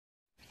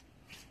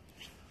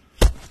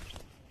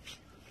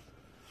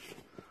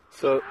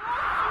So,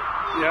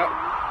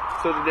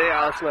 yeah. So today,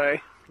 Alice and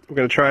I, we're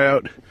gonna try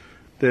out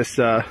this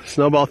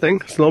snowball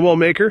thing, snowball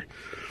maker,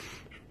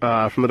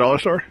 from the dollar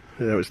store.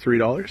 That was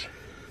 $3.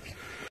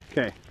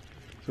 Okay,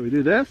 so we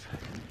do this.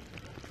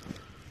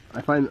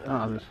 I find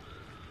there's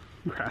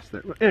grass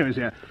there. But anyways,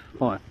 yeah.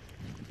 Hold on.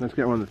 Let's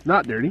get one that's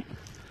not dirty.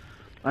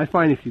 I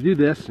find if you do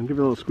this and give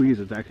it a little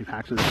squeeze, it actually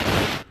packs it.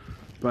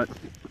 But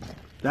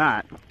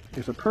that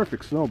is a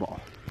perfect snowball.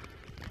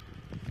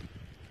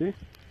 See?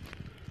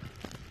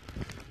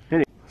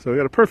 Anyway, so we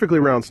got a perfectly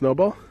round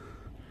snowball.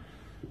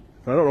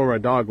 I don't know where my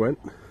dog went,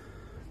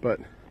 but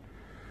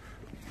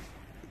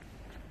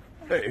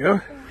there you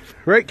go.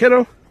 Right,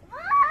 kiddo?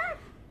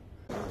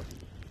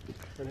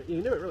 And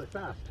you can do it really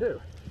fast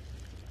too.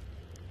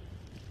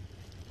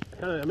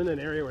 I'm in an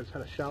area where it's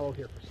kind of shallow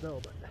here for snow,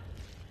 but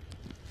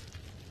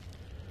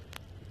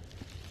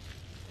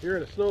if you're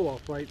in a snowball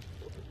fight,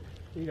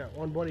 you got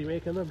one buddy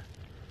making them,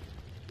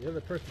 the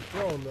other person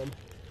throwing them,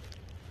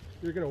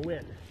 you're gonna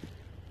win.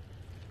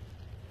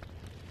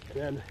 And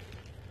then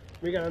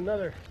we got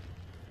another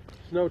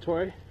snow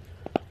toy.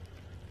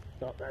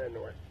 No, that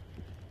didn't work.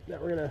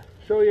 That we're gonna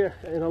show you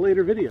in a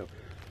later video.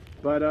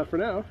 But for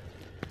now,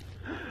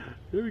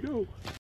 here we go.